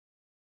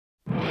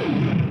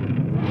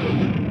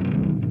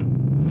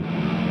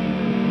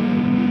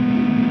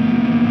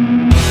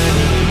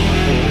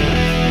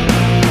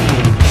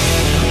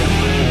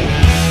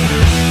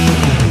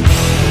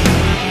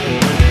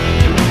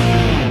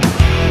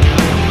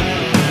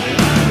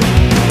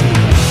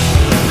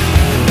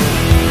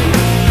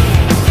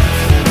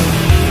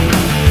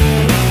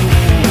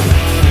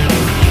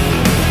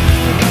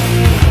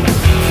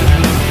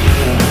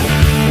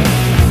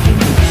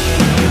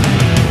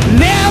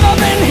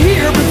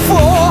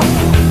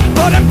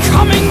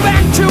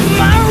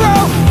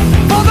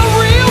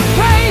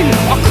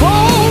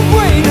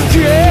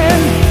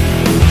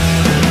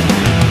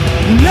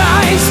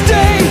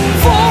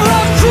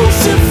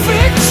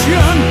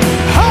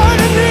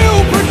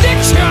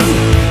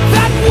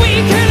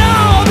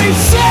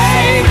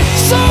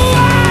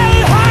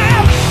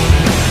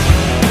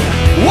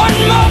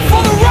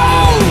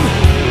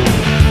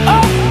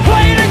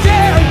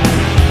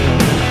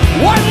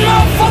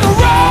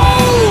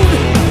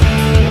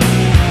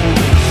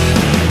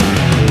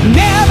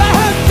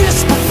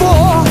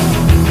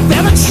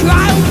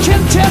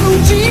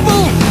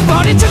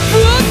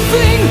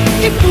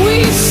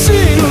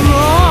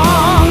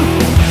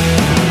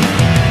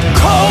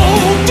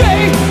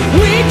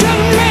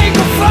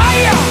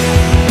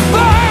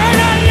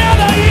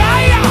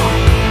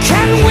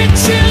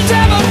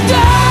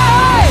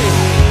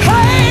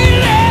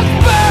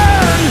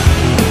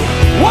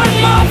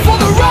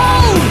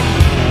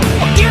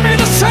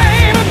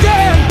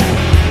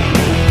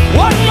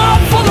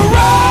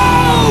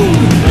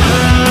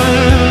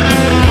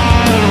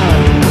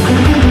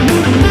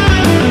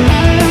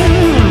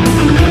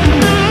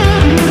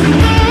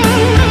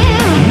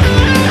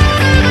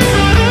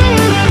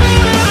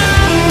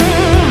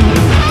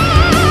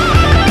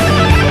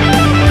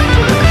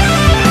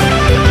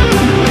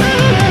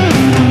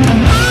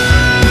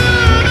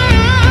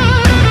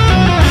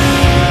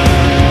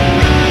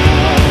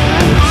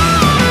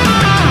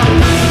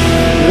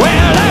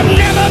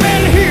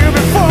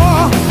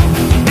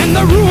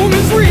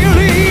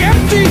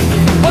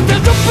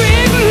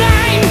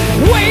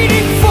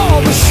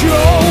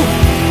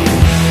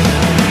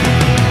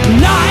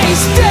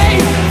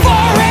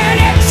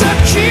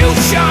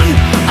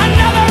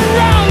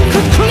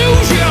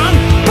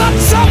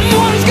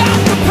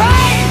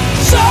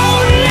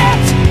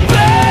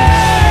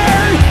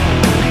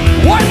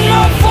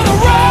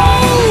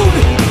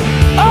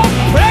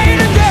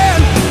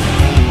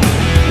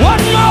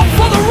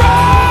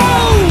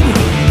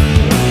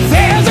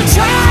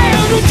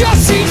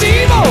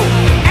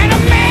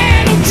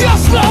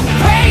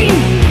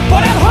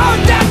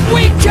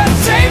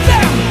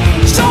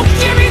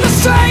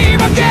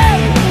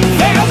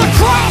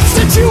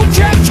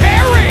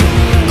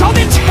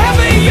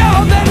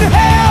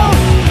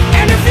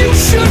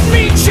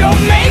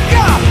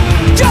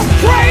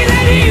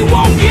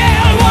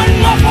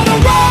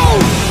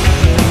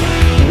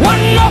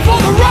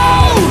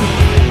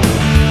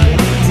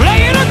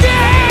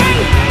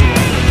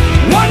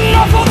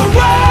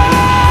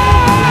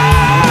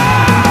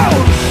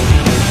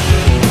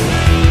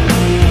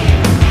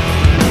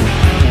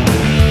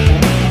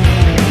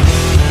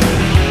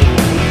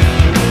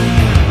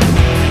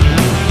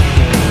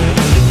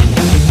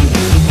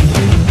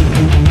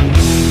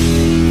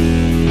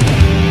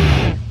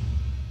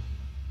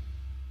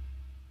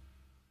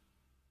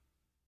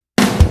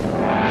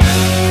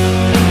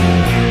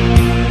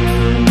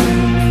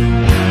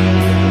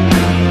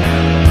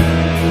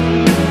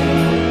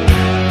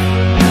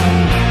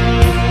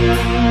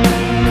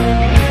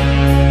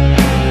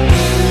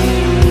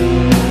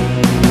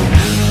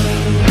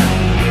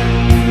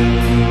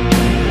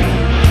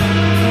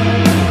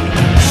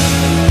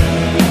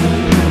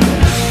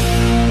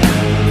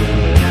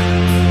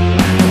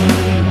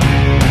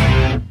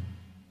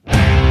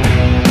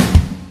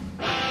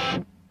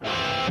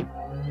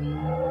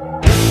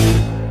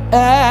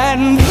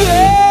And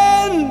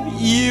then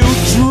you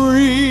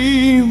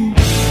dream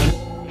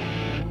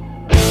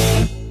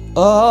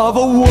of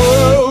a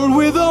world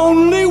with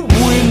only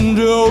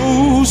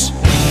windows.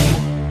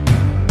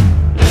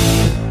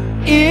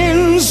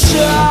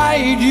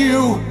 Inside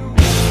you,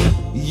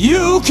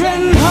 you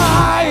can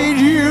hide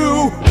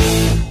you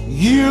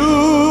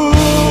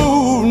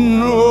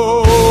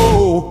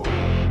know.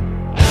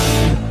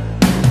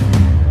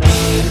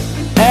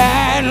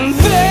 And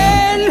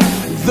then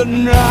the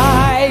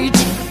night,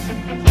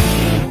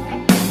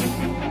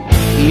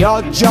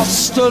 you're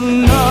just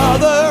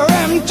another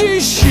empty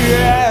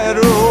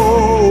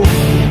shadow.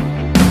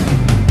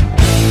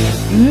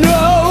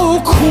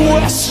 No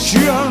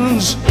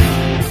questions,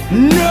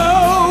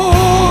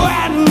 no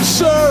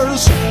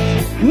answers,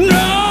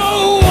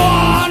 no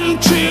one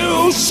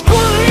to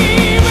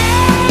scream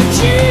at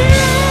you.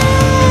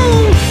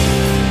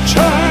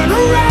 Turn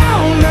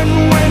around and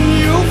when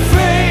you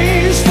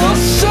face the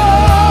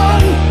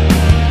sun,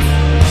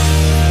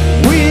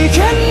 we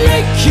can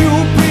make you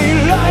be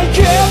like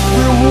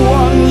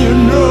everyone you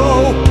know.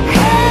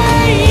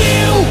 Hey,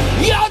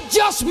 you're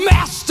just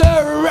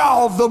master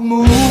of the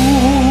moon.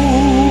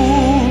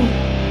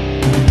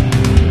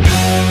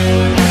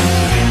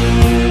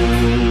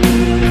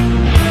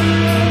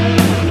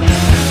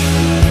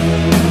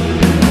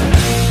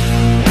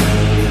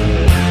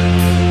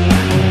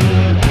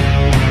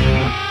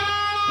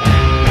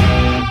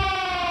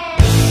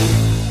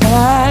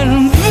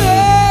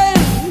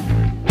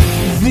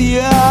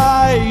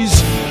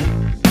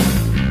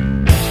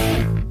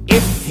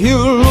 you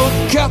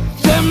look at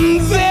them,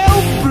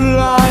 they'll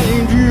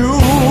blind you.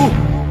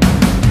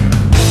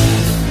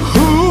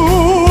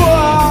 Who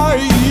are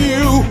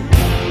you?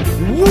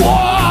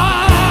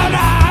 What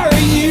are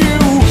you?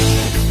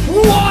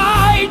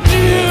 Why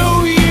do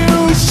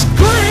you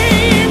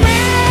scream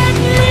at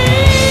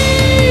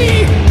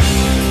me?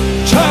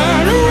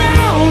 Turn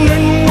around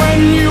and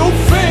when you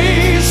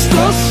face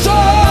the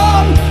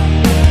sun,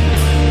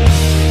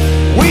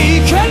 we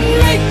can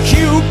make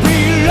you be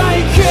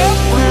like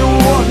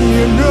everyone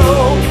you know.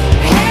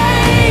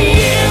 Hey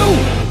you,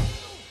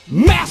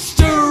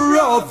 master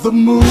of the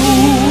moon,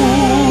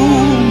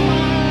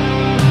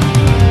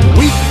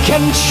 we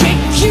can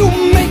shake you,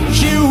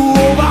 make you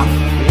over.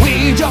 We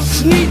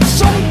just need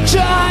some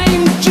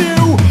time to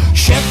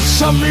shed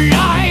some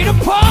light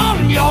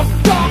upon your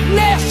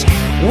darkness.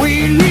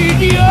 We need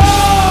your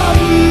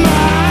mind.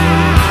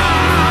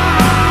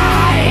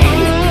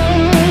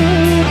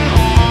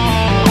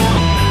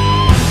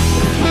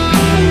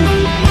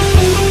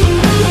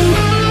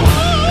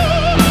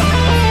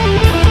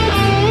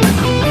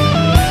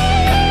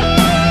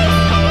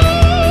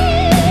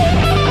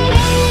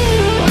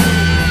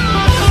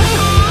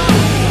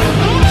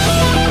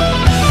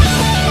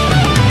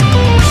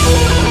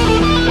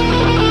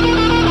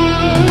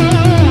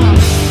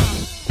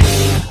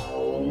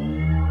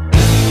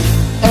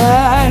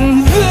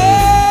 And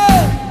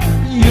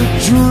then you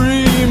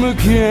dream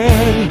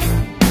again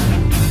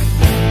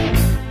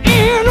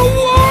in a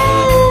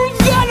world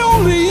that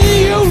only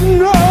you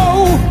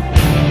know.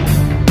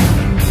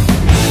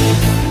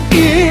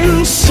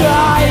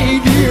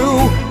 Inside you,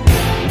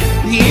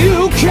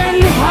 you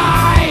can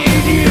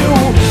hide you.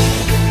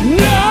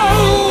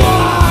 No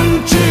one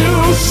to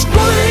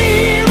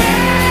scream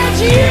at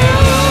you.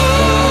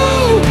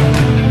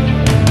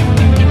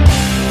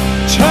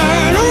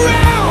 Turn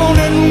around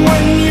and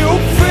when you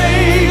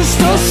face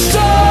the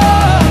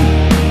sun,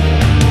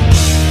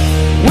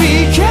 we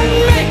can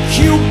make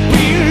you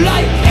be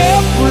like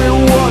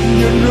everyone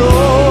you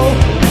know.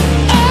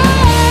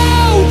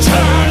 Oh,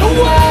 turn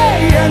away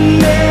and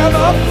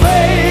never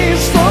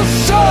face the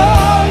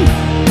sun.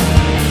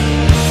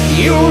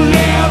 You'll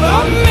never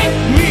make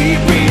me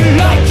be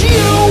like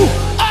you.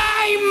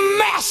 I'm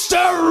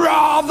master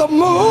of the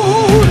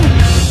moon.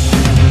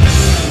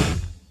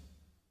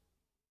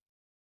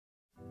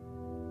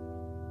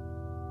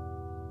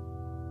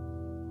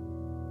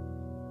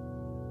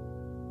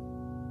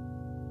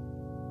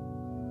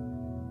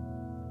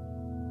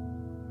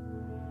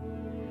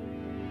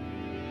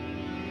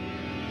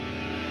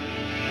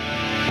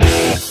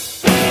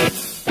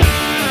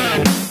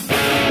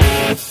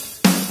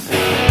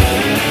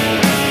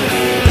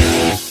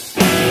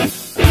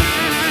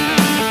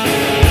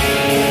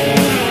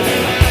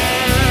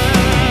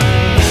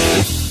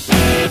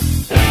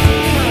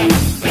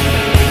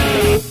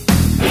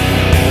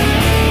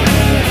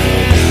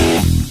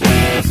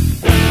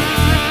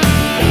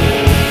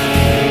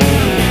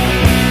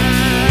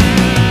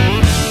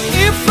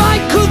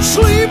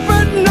 Sleep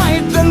at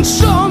night, then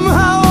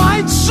somehow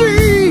I'd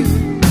see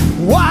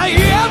why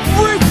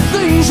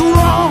everything's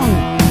wrong.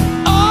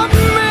 Or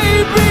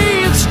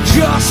maybe it's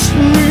just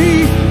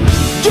me.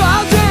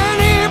 Does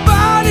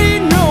anybody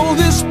know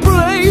this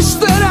place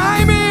that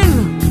I'm in?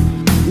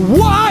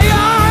 Why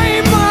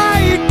I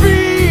might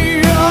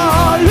be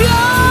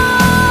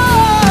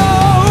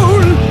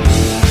alone.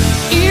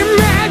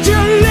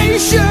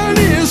 Imagination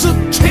is a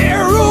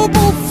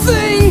terrible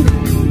thing.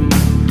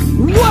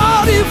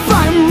 What if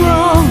I'm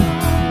wrong?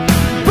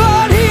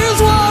 But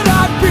here's what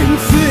I've been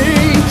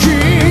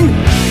thinking.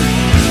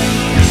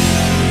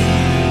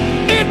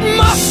 It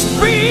must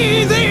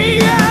be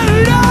the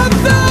end of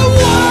the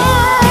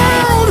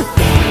world.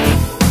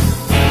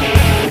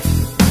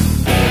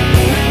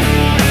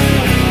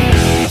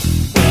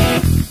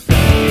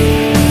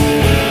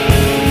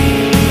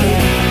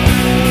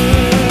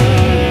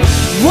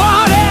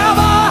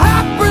 Whatever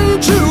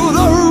happened to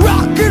the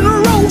rock and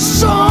roll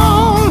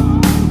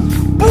song?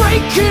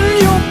 Breaking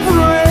your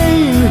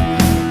brain,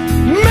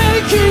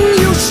 making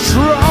you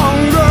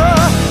stronger.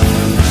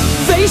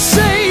 They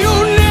say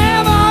you'll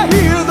never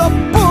hear the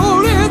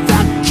bullet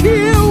that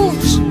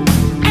kills,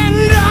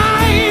 and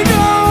I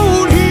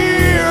don't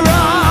hear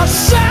a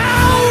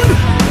sound.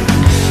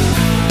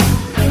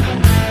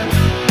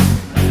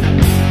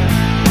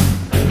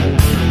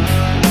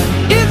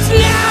 It's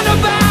not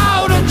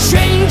about a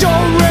change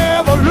or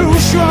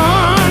revolution.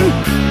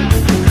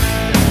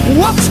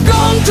 What's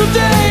gone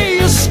today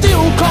is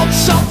still called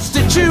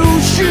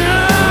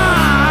substitution.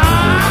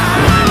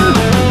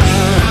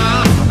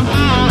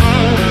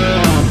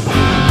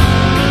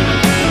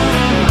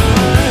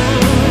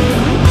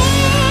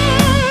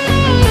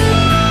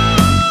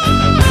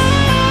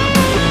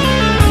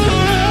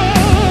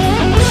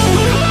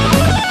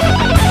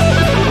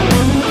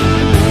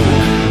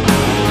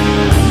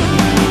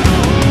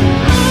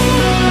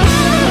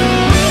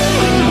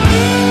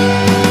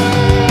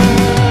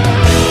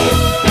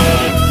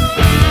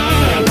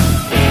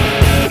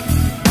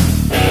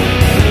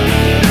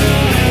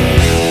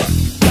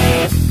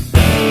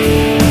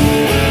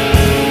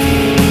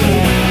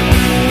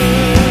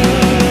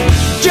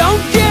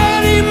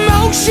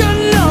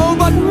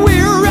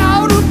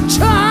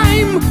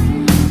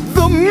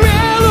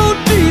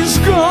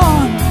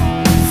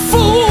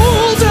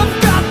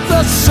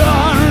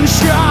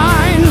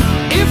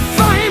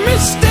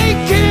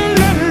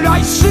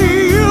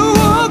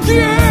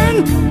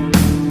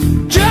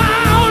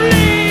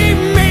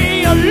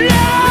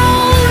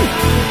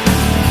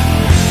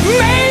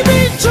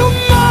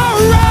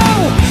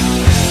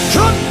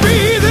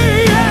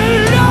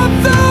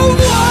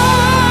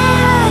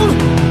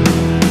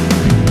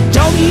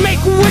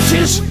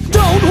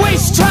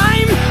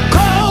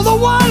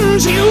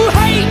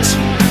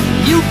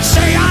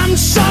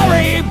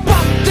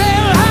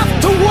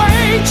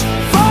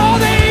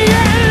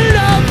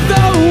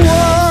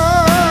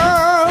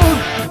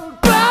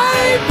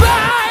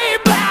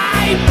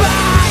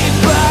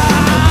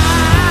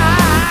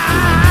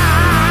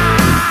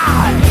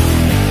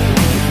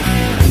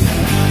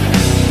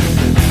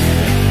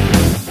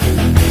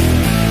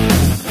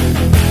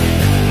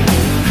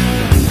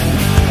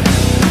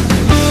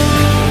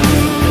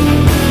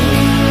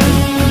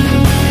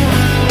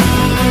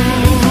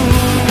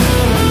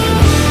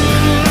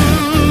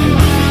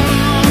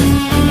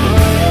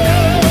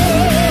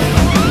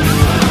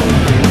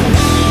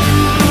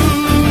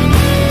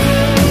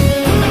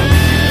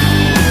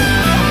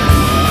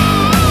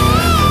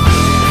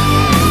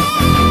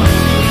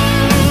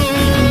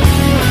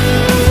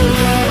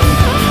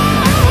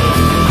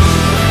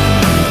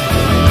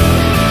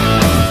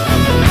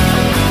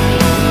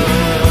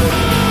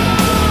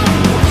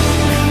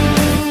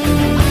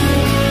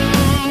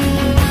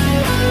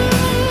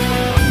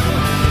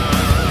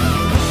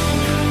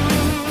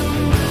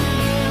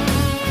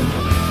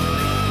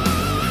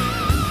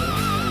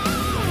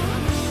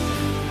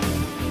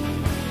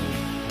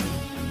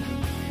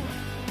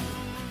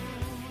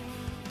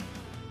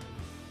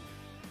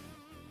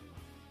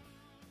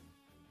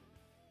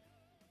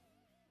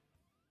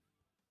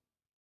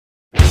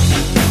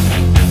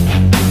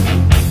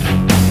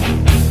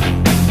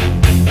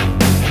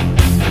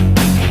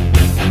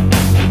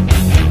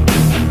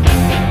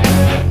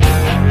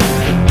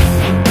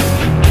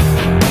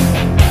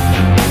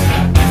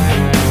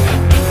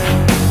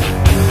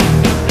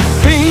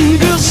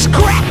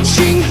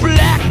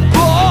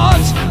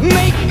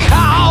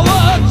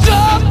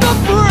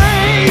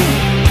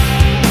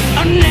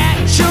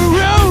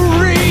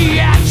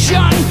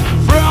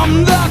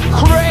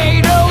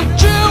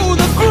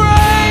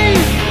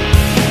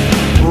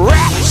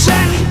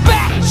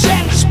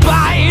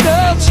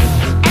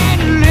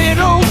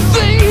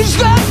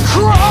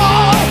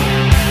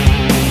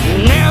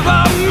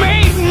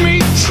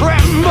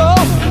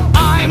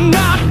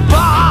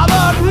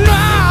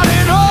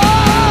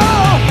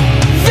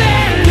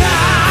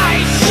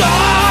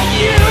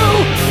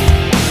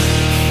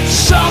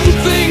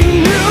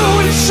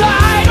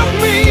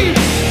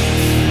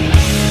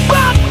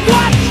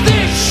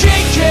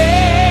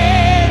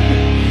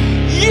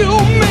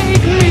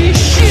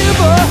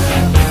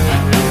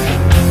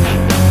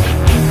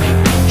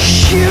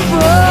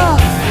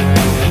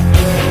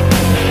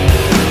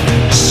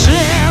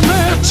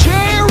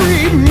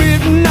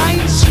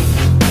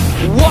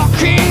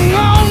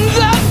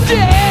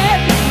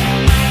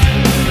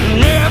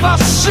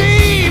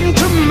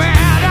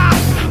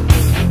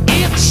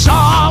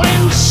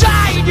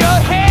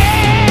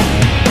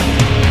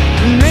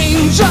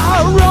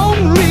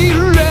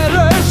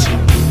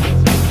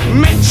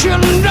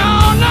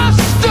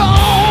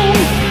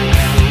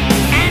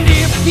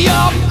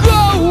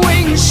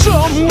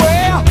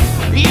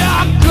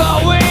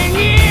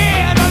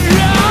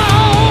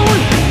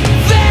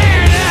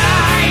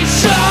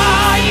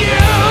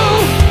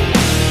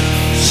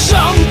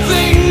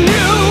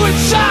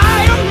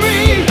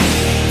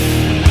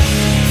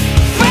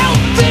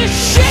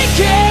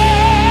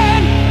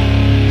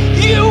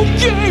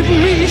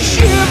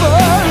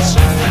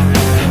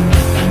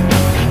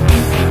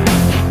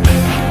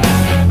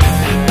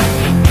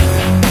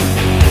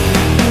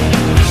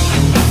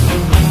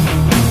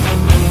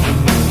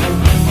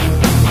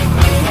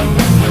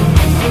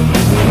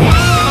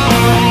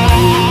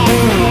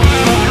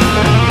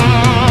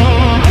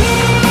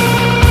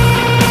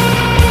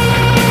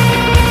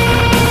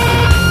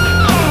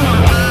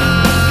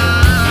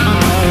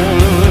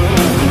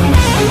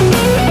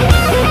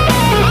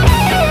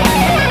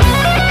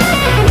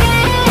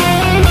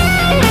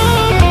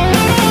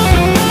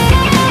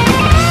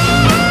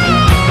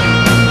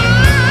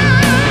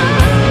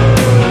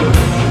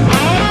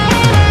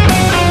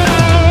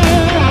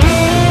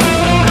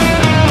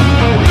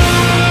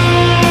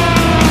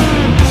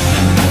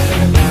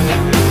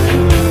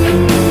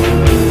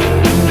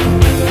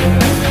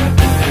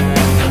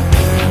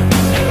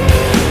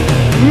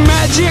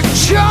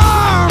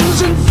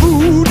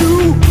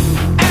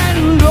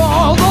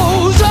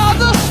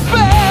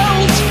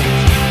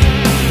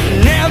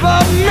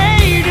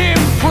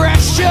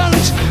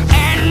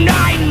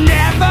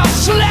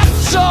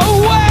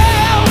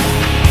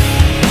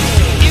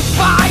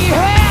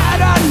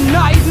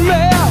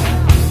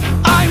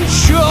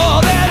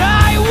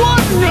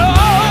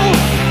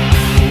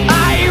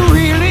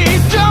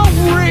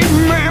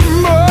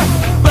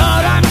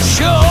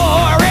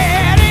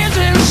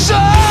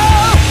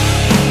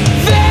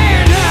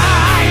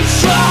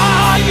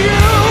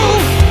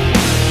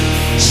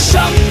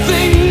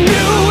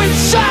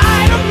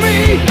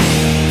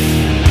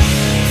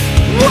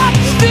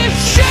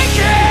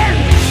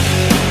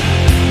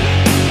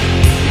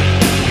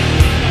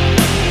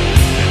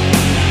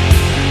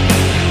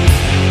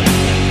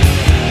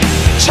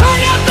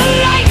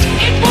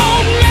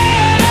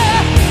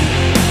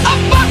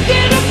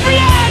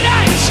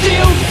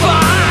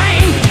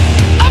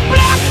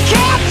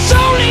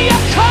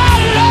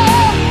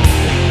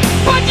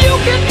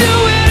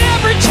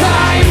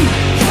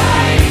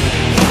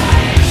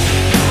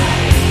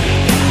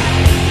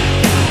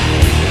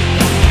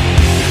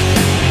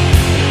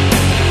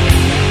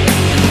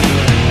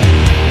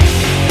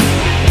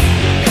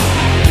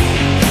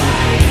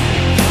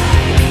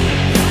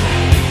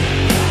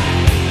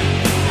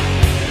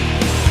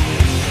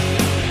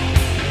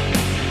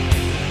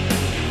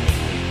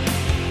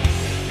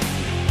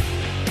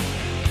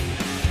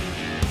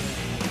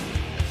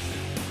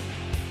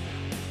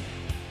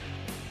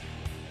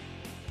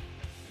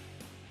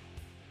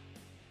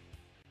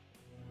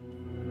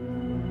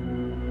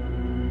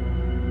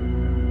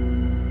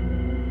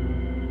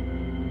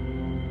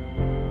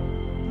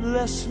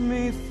 Bless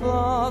me,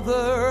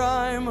 Father,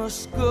 I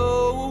must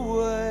go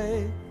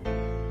away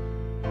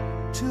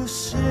to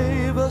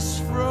save us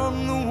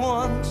from the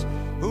ones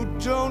who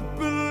don't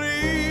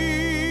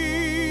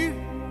believe.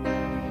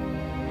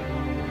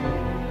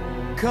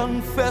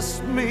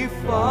 Confess me,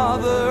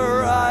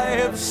 Father, I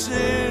have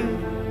sinned,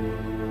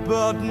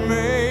 but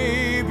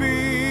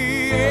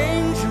maybe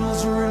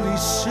angels really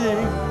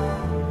sing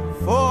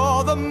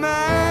for the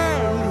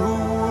man who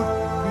would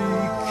be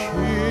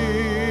king.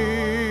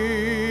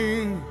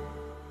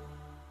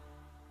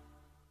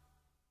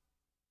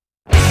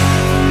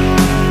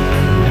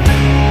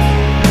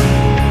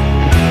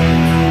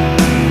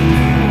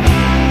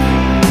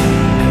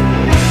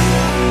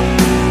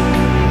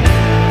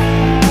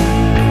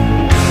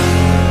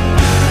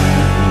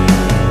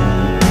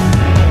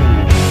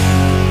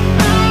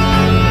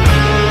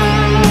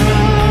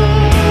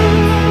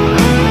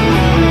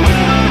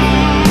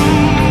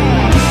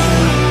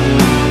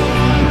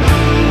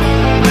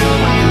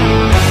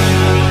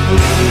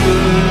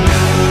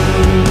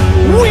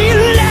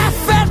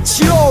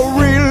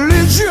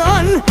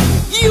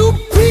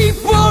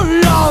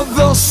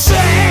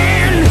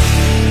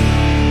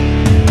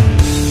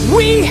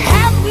 We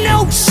have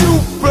no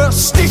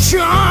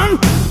superstition.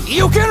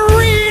 You can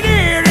read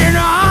it in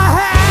our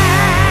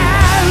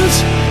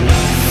hands.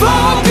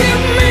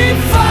 Forgive me,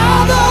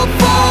 Father,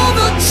 for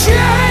the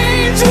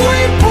change we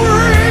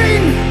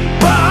bring,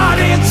 but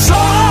it's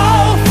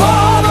all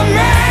for the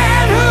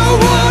man who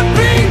would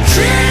be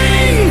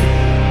king.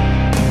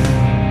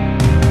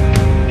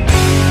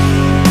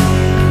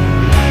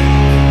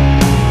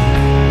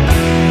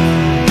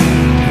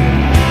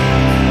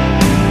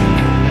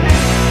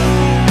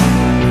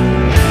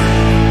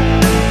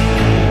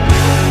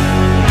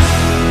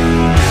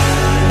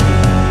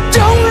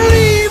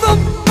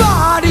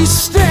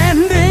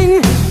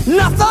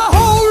 Not the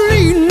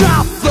holy,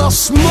 not the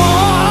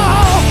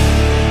small.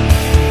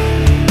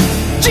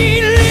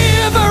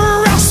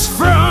 Deliver us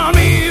from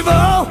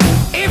evil.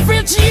 If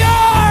it's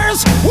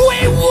yours,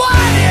 we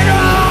want it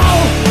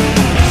all.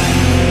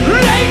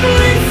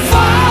 Lately,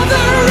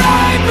 Father,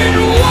 I've been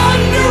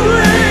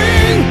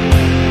wondering,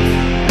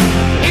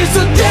 is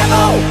the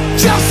devil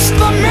just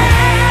the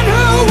man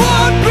who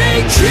would be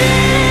king?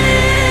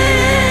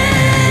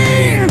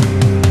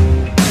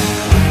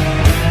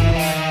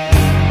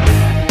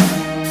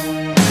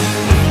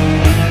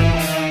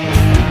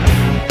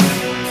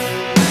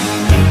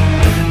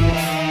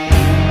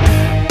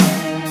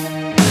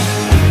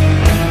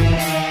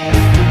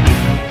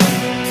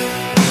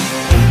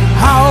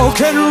 How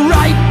can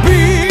right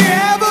be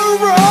ever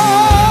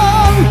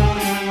wrong?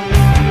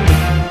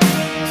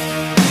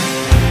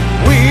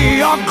 We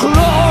are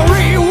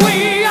glory, we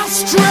are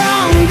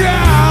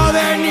stronger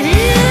than you.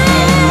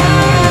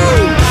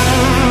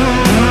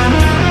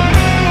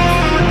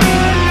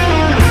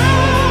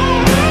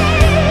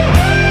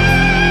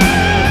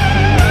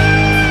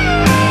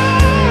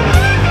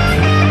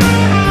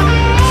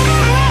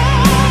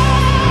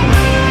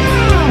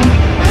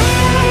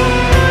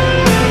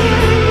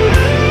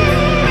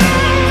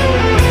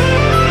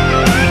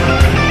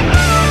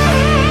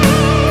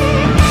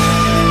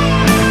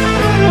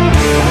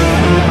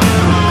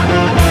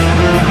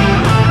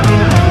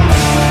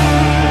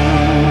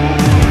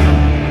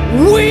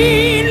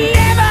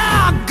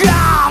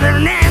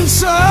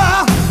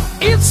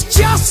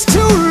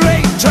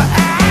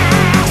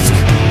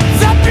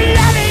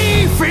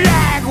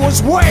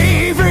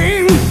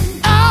 Waving,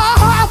 our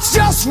hearts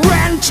just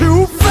ran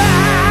too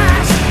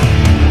fast.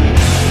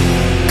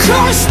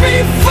 Curse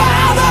me,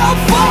 Father,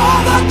 for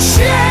the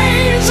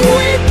chains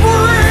we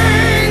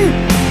bring,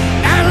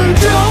 and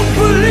don't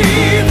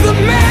believe the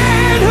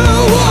man who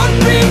would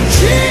be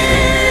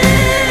king.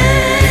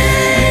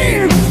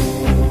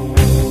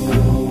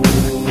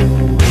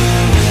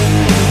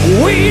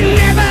 We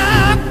never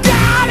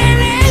got an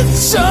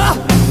answer.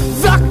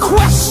 The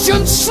question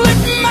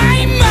slipped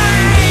my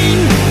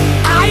mind.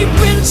 I've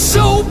been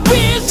so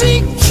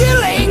busy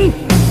killing,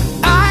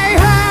 I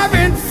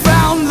haven't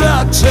found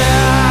the time.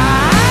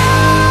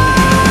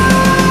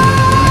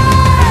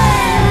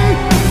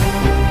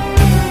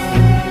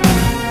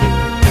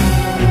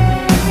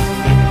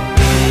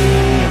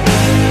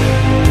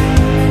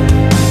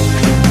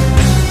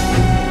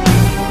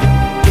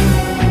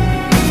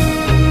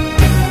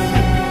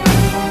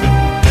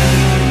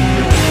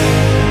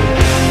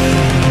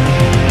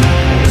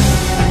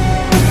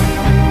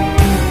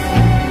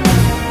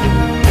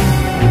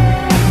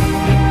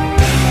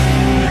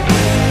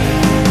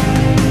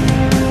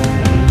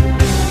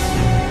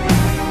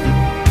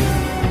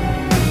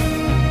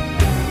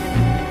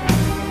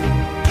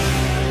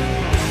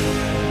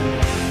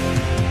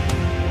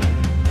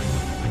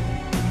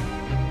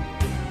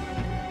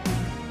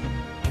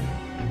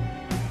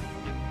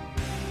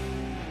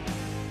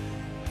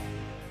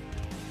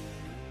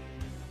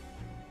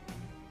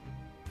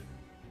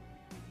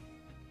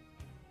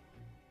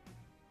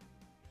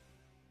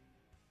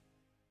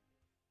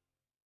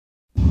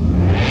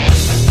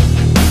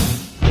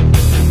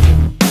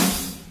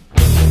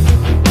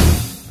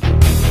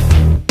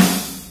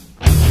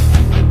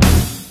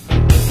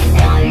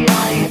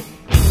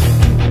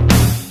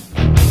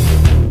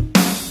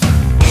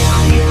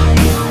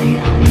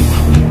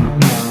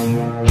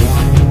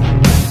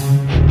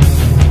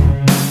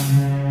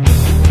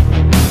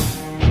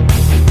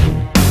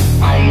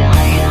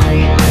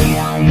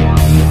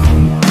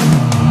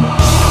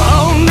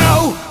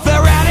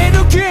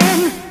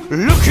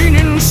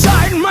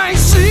 inside my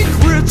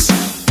secrets,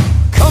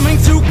 coming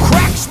through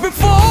cracks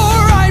before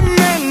I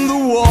mend the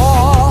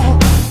wall.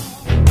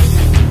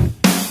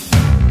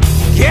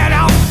 Get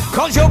out,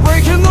 'cause you're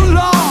breaking the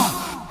law.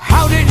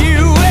 How did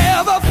you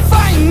ever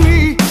find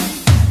me?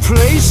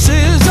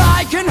 Places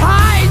I can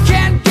hide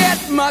can't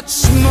get much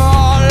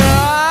smaller.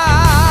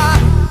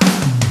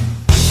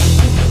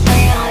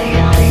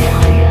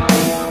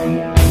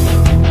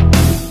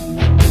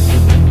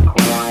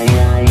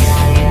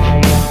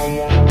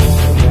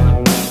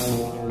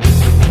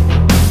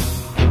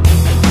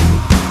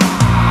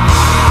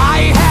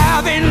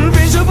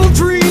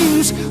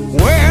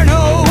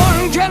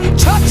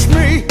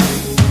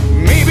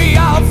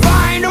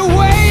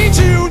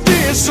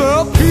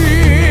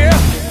 Disappear.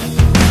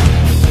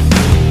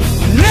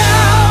 No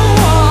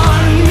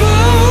one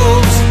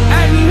moves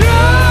and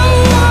no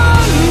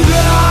one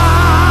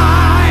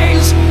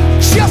dies,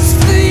 just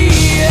the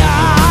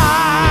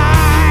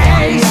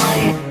eyes.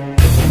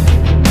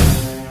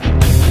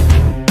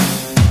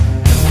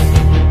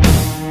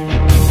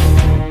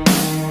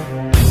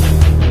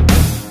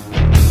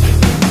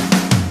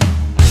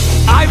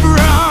 I've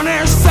run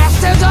as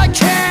fast as I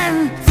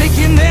can,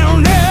 thinking they'll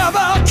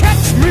never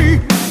catch me.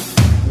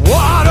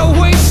 What a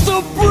waste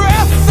of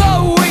breath, a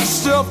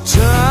waste of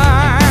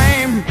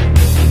time.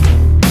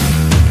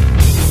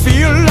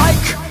 Feel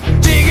like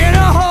digging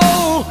a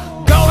hole,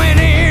 going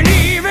in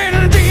even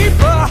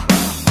deeper.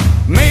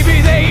 Maybe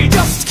they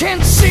just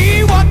can't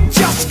see what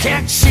just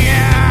can't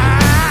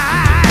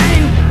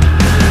shine.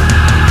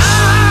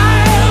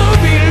 I'll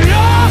be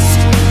lost,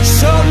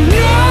 so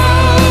no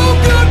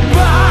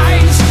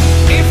goodbyes.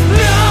 If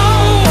no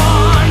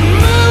one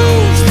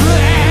moves,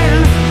 then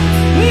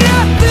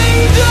nothing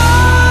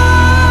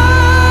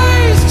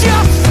does.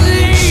 Just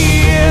the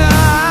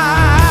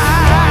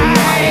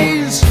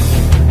eyes.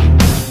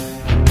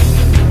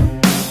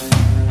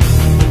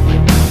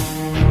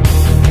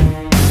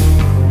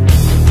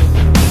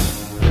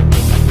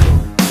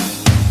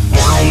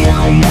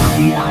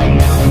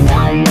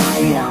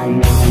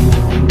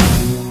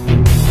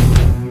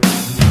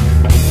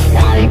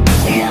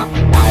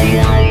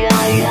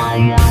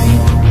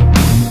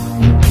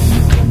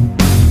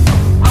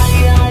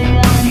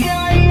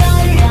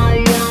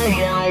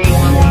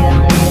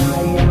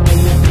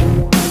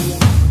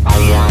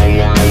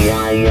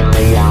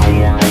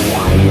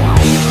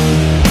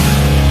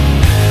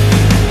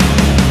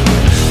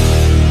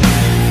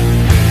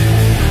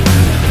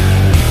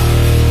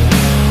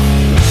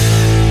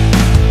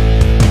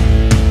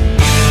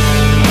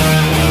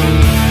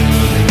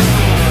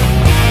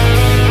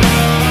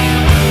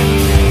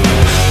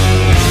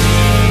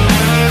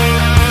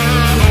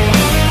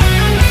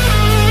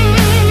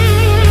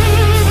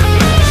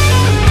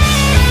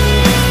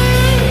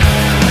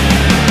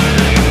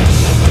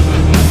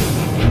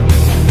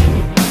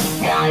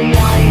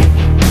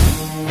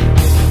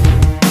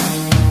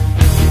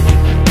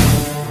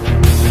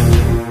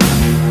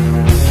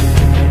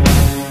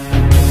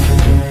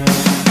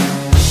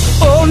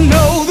 Oh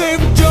no,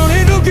 they've done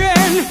it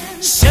again,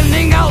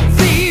 sending out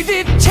the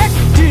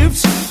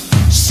detectives,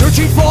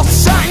 searching for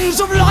signs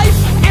of life,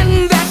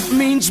 and that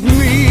means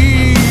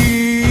me.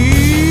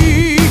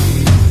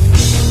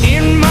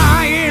 In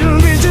my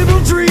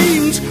invisible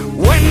dreams,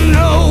 when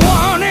no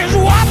one is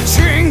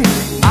watching,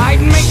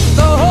 I'd make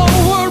the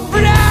whole world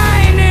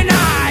blind and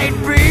I'd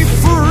be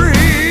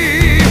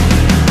free.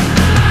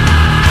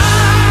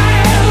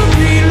 I'll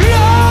be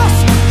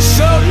lost,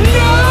 so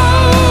no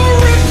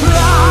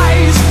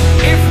replies.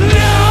 If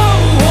no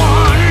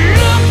one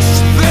looks,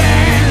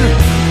 then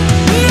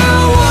no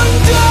one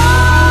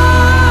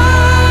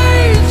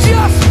dies.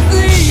 Just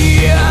the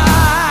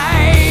eyes.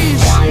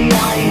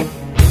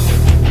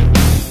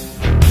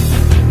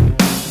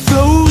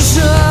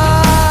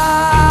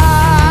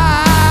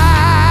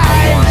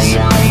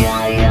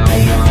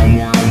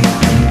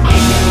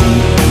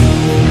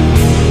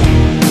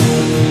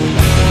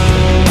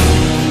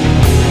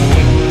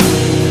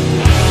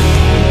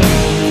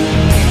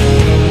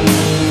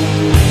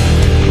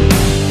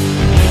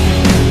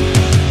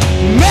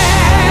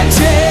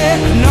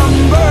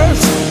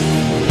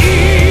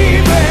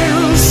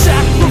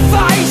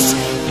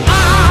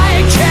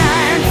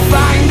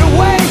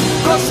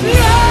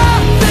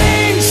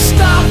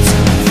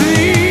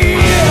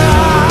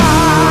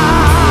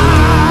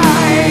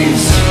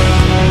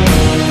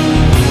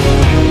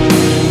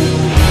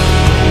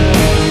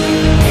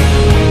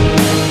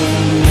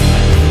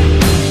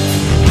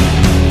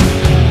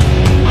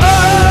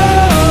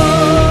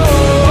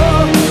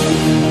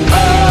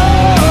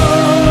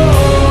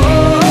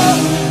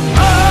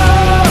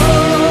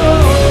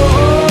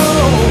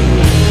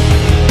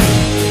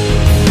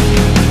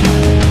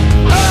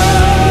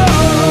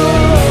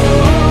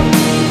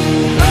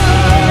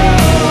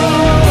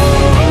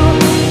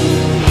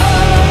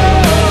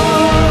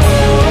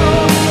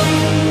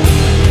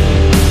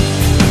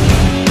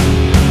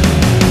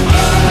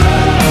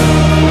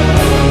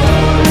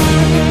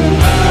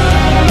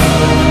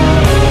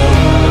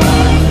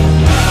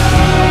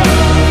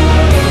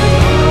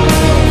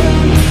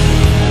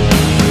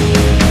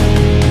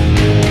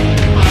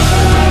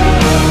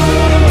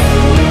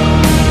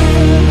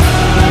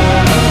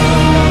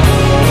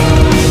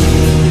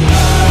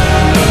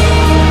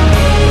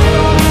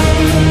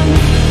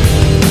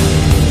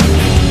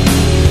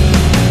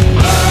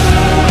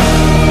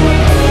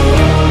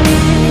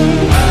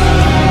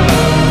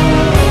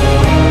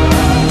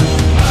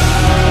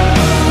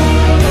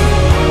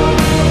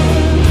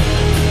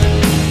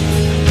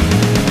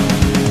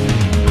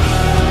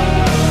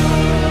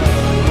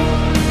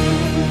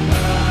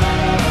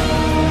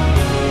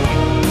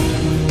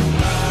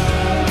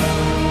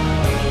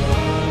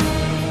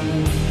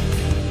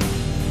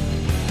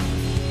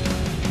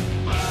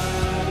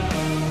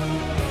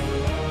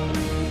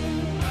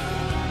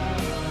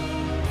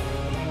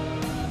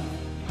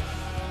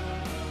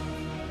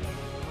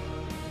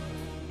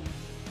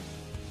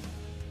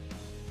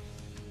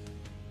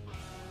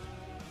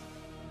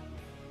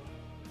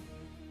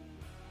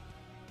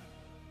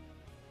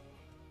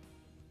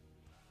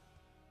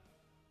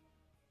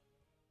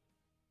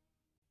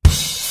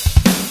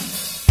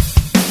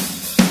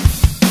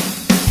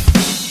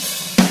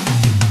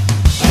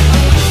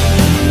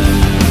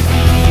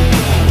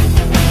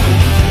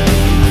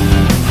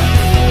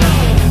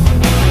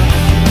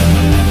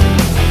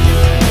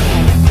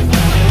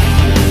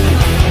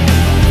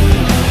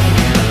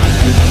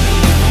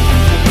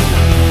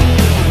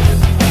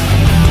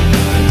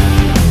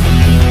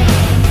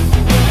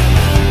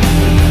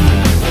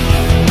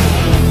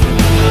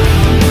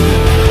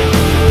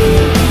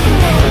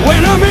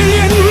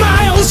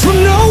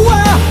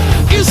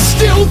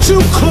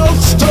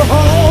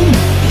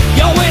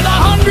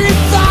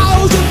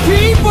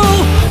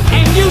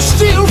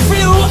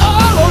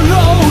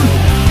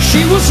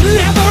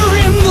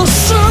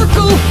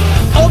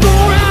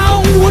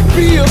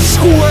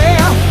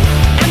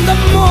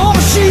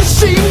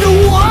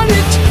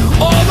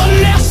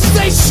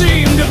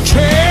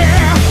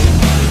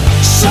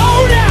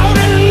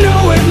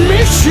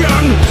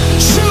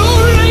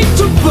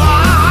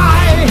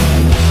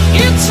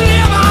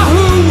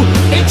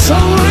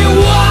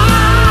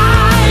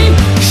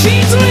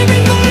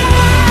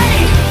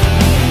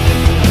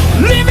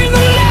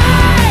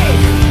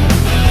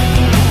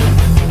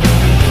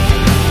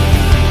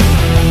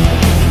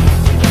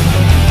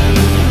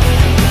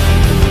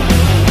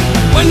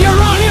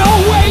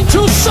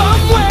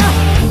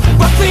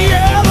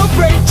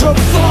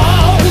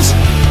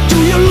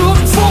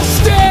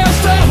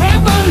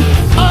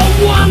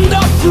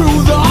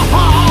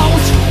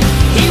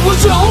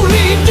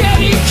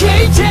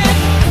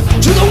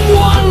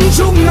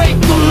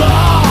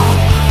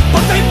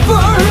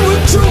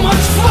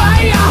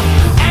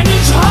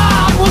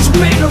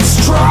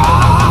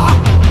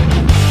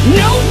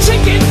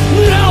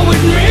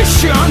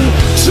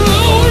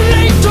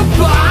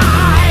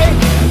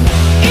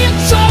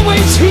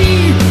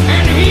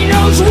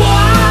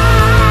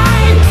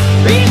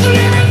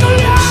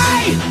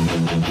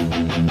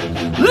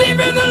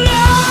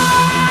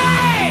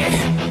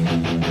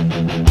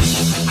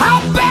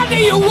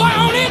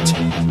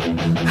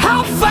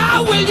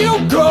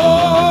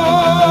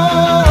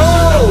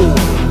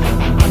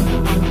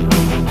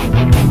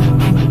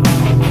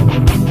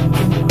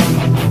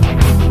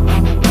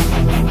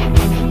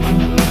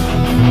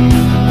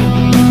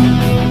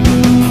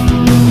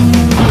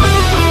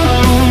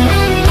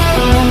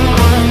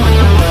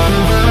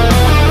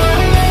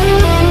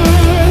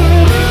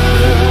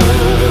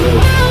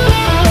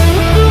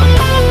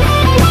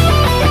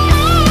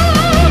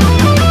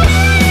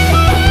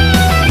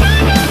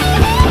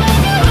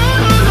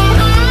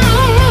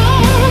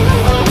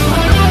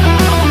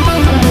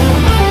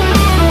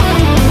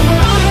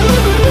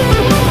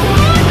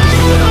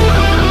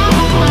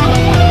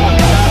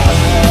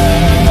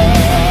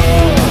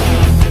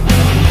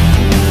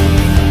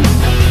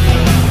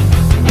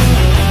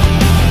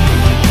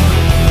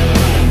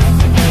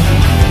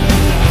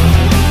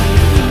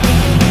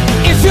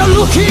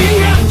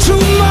 looking at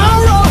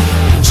tomorrow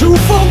to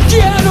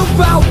forget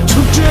about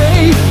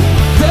today.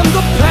 Then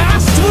the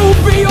past will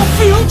be your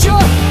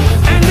future,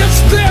 and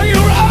it's there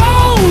you'll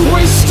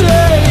always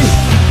stay.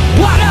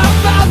 What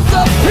about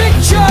the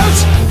pictures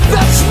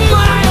that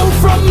smile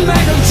from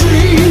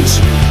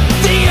magazines?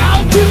 The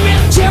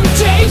ultimate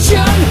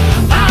temptation,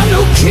 our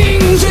new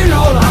kings and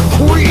all our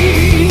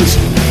queens.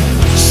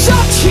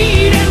 Such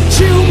heat and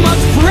too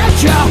much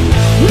pressure,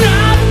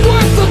 not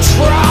worth a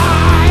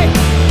try.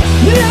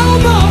 No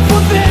more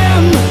for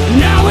them,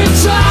 now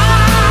it's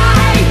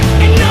I.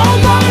 And no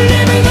more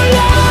living the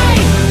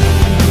lie,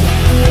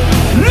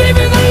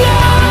 living the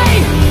lie.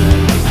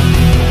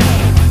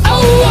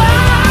 Oh,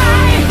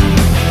 why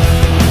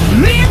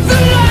live the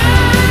lie?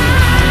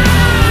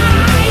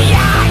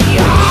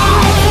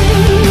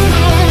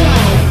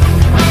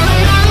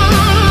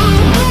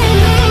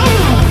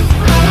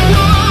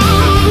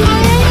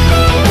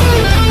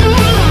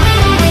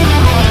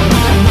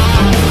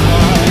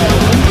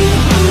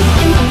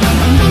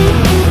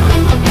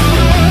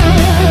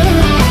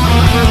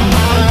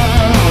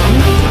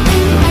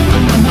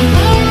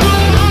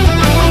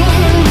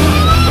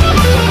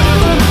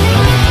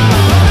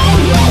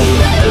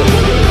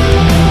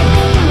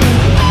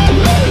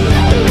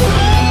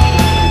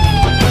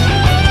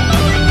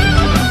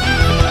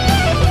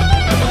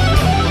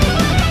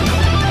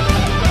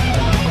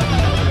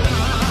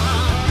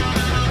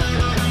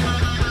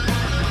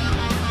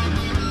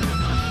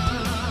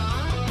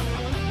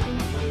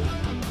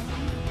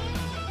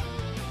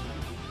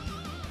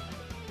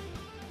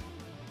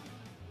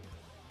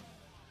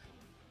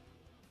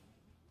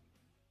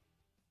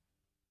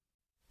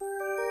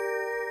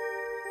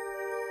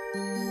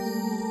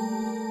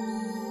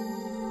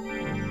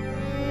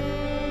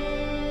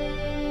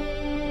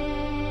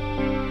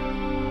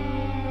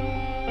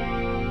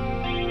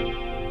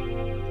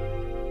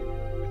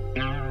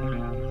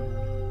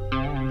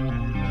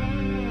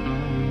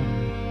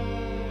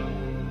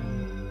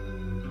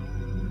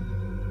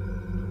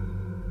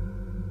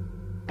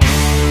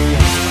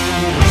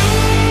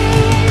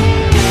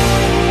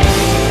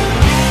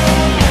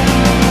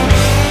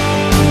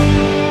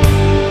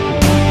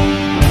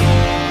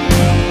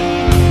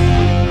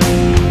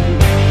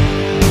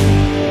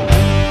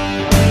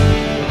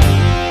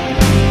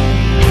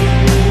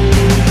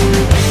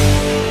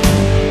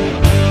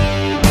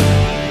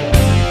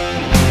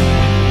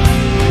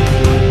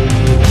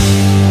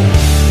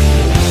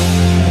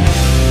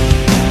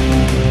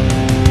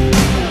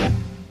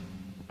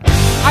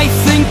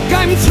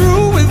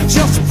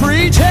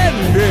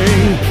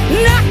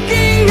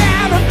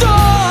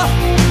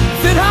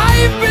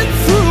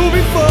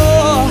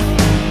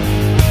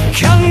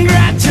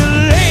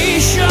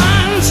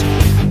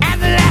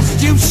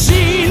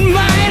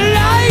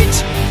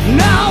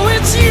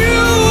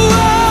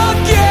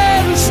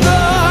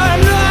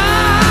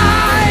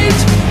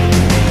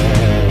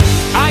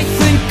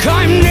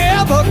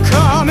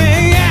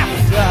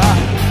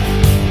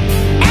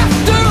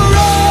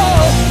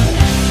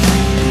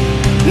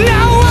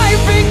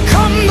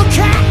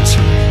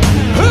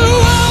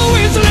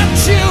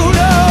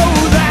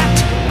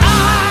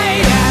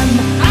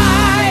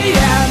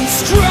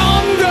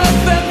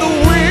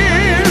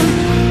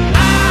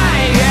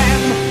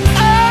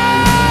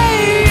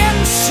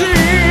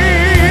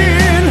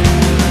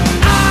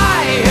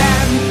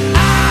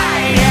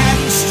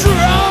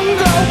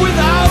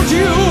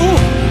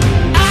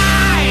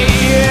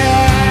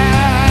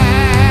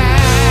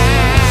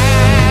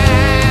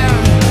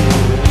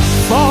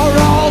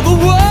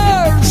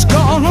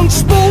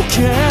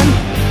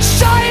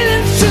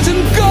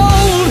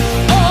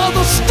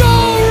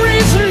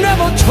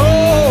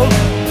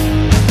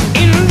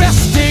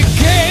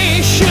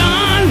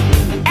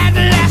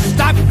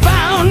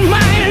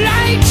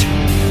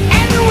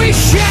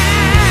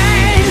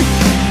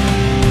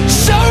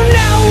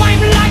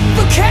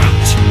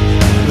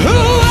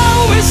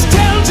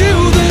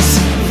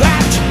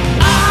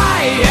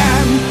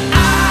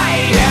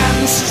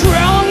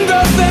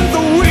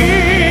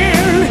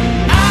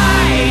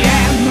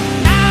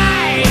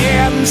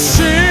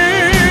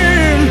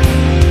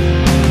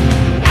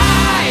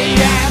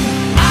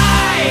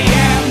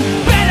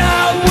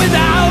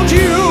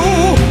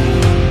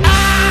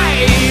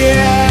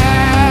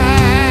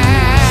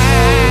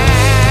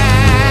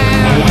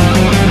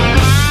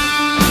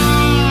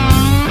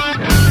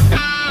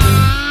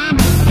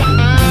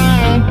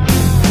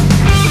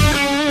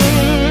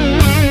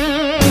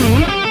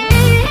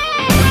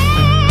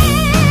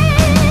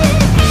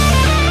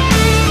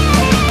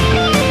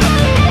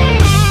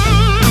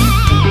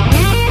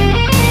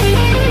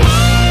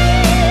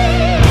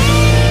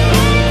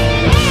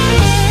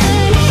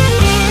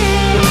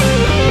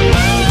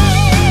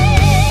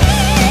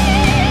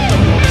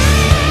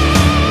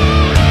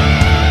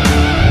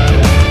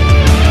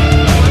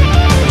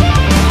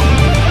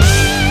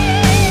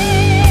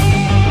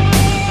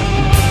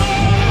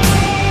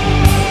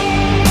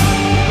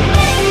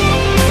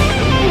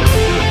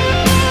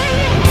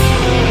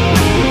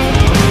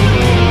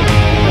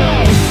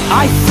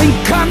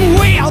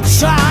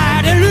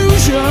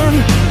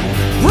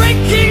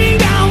 breaking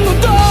down the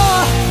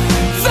door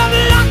that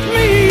locked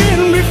me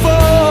in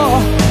before.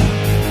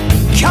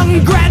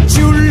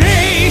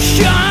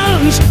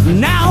 Congratulations,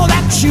 now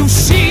that you've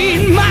seen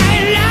my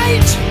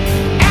light.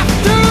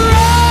 After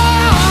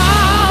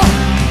all,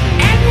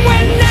 and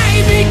when I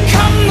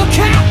become the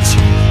cat,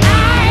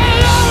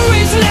 I'll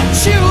always let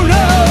you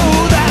know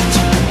that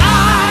I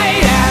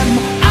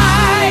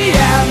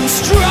am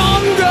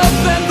stronger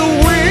than the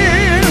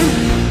wind.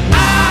 I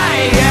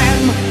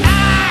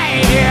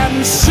am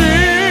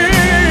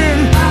sin.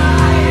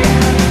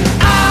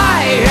 I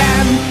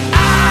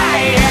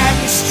am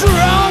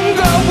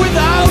stronger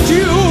without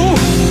you.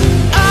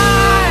 I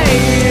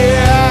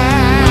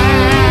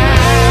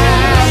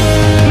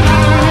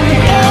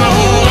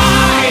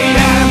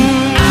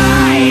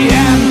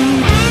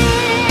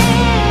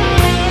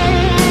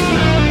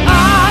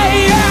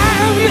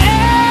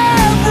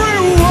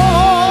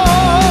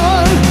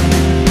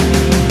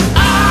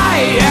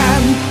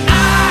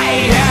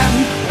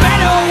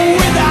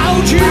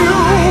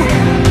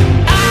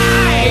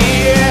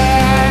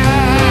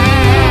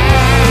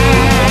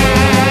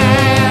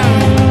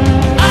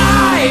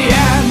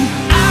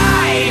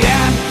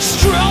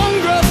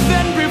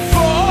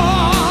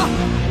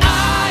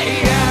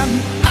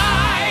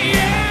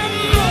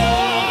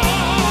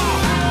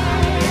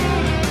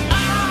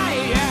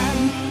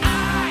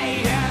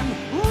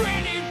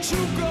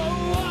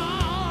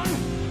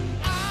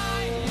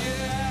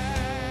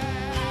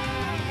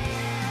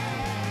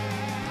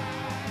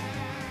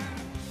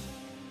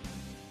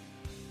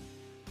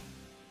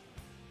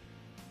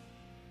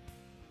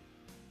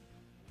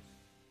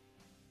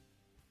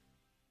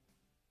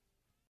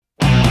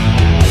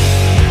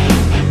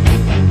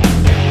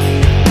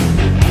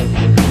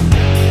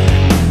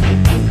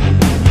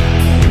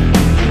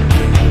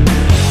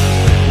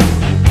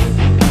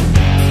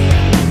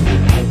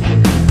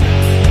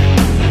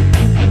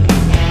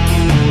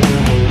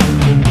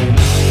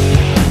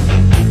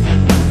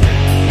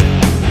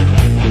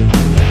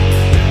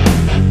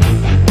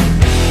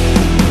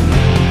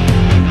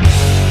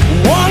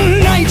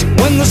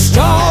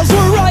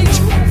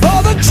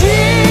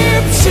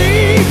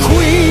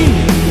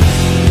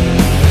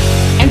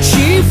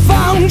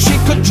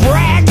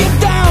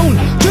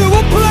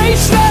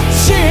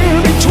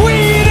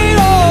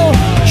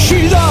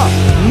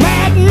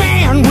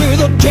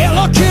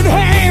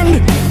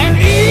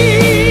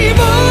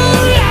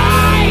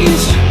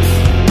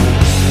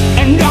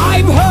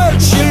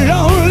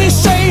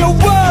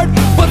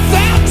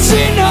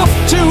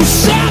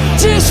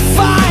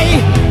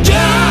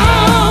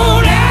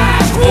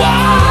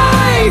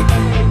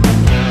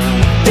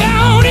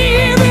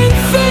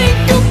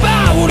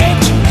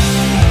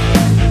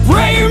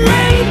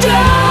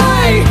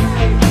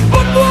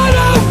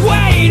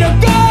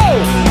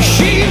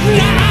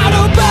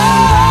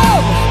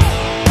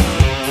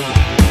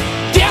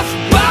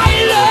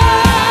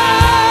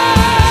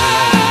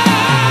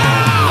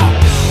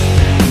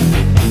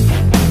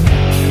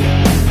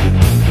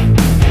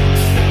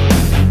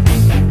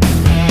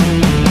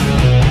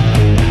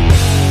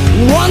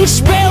one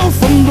spell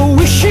from the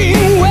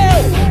wishing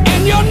well,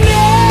 and you're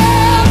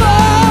never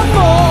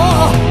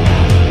more.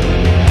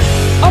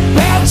 A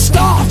bad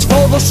start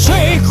for the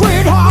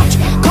Sacred Heart,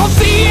 'cause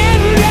the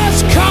end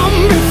has come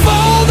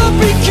before the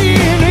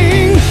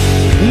beginning.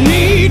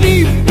 Knee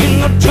deep in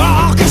the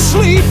darkest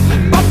sleep,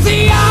 but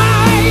the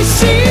eyes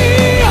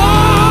see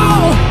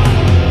all.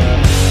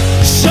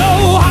 So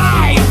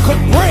high you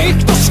could break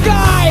the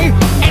sky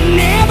and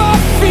never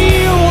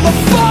feel the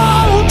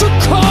fall to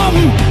come.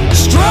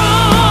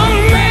 Strong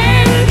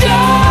men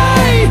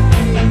die,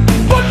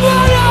 but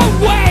what a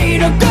way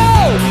to go.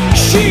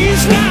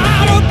 She's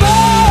not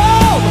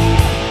above.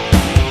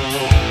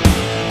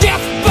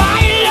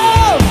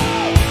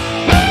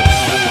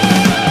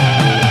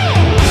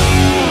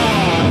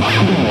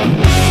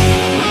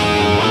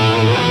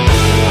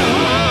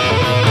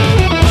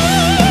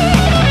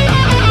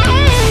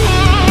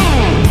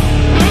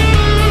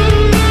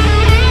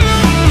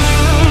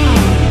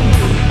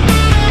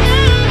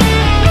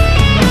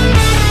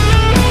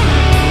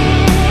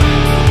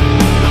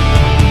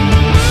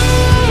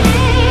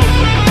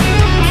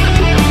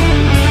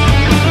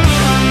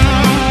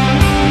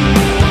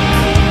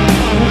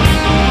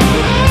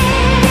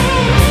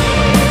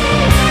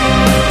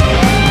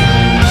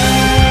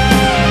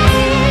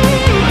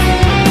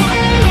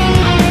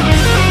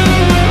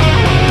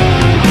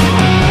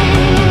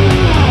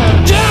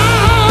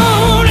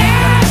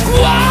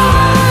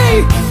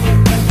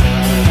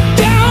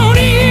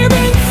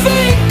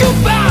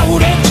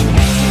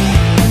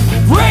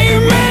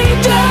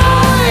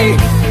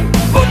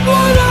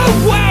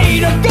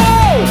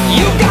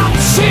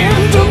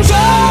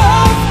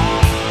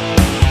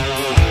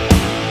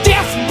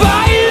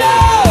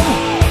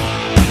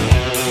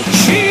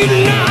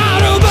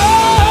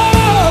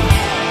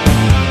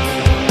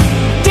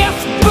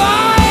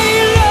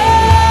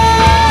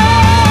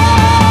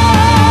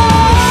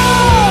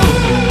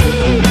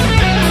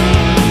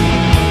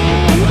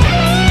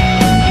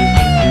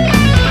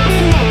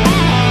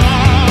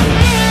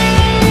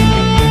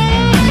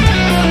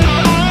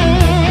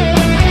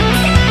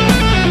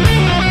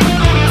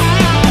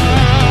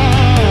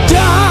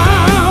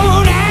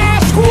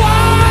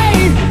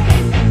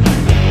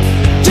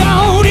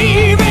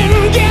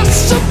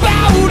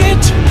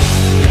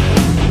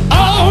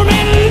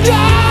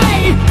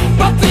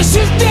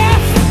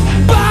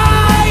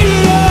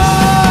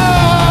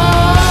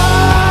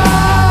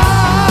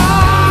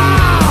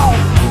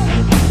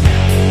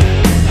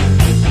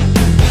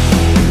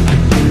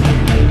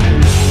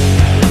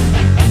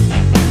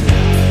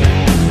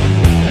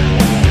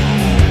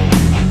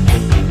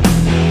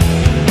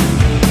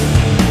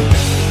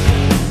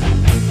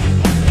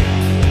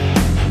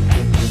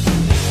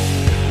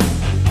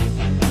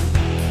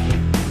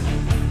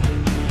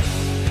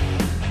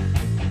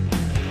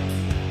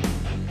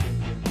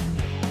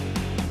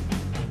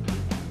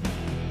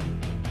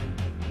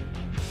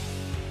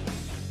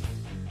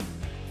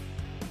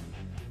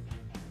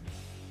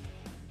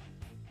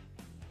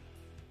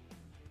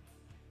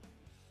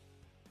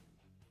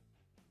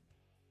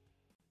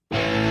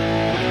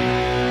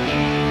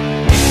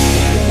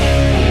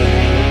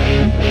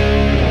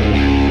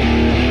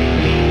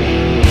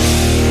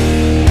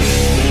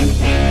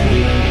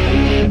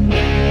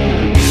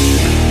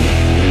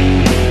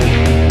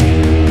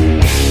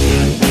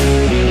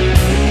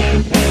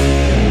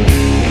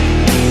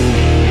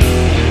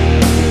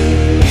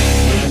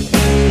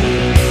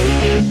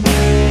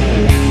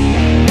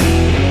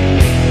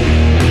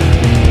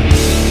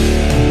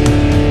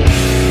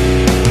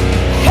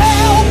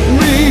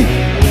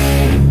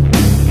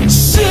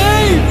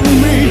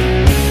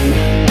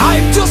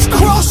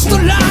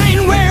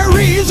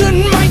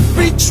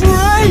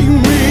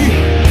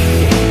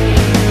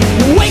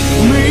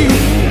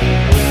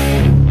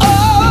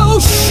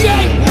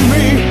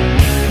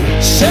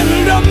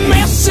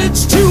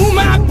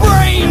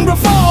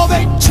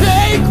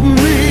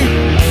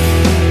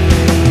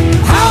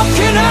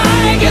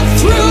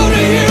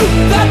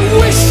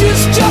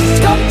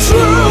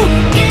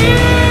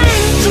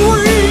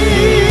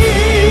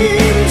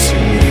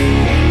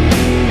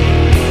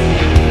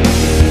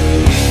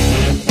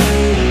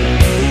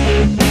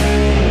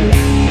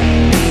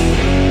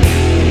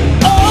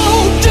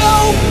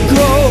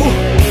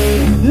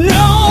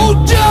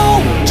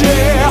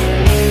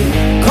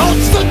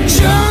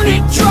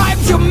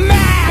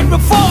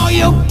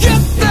 you'll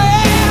get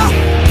there.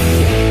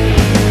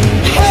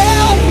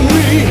 Help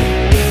me,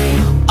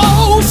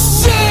 oh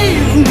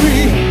save me.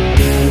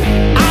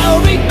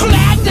 I'll be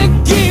glad to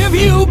give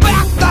you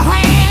back the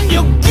hand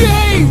you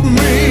gave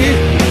me.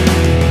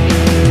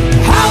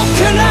 How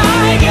can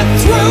I get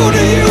through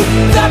to you?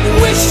 That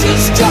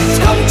wishes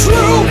just come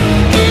true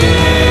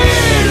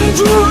in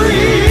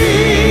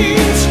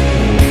dreams.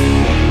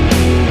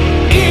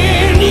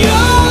 In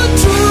your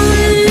dreams.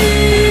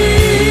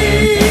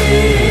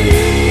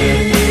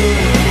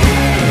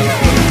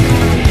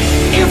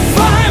 If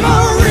I'm a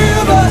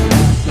river,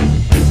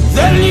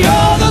 then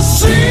you're the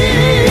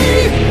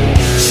sea.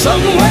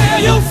 Somewhere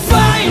you'll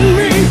find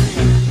me,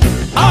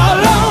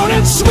 alone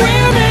and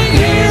swimming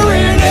here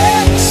in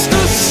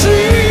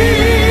ecstasy.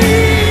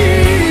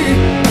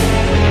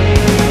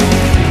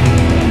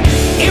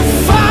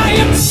 If I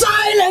am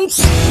silence,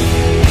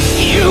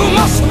 you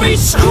must be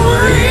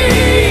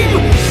scream,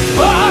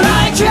 but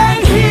I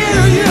can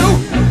hear you.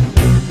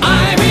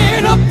 I'm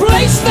in a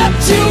place that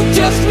you've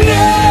just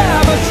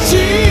never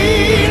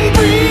seen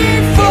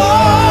before.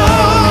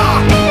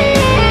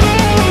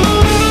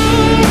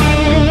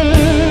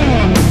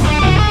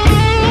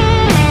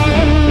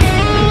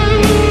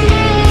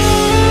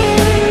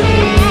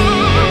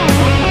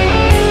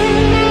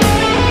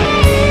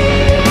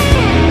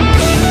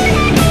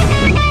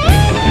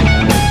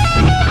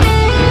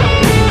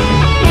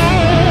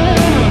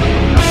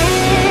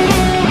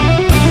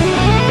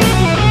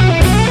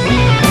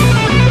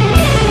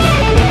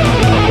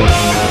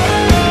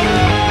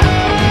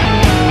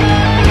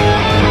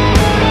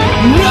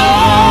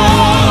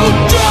 No,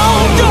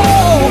 don't go.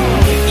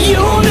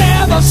 You'll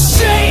never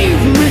save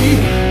me.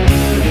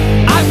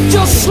 I've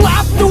just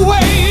slapped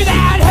away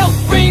that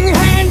helping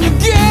hand you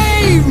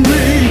gave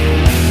me.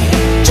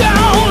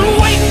 Don't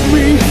wake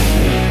me.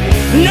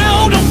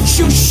 No, don't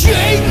you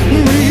shake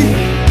me.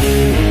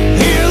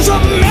 Here's a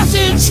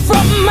message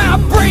from my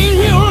brain.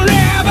 You'll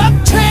never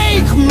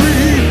take me.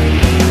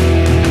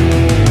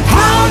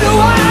 How do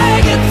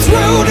I get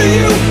through to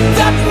you?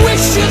 That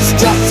wishes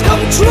just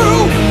come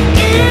true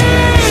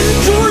in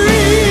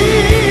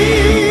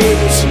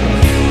dreams.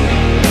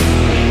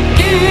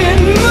 In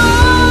my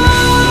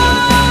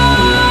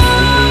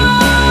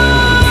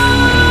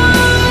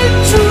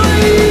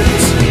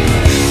dreams.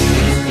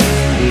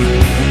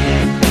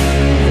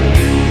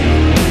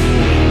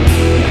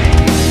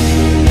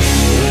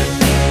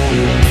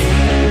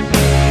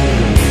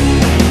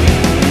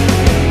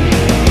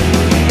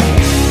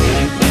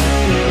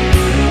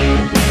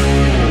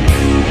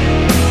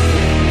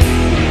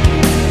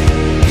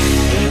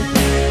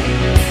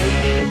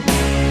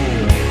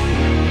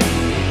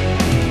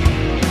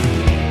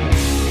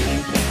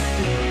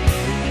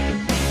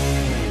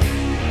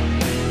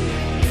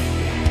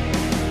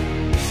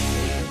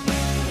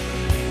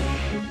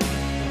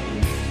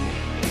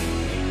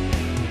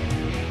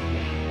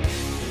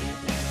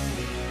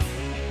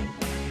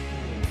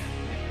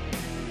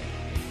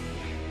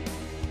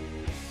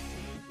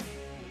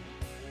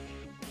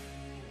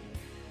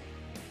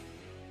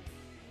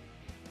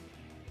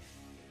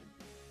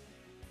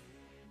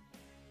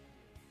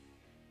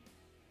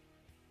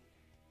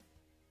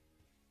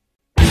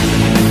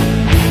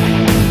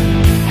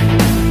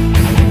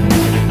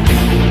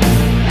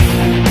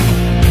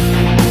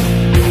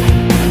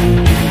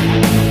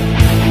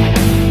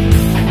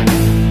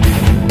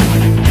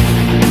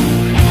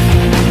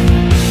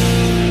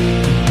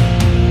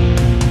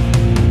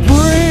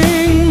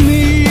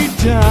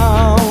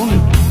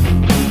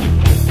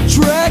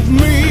 Drag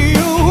me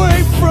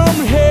away from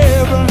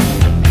heaven,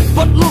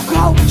 but look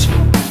out,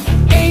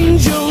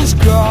 angel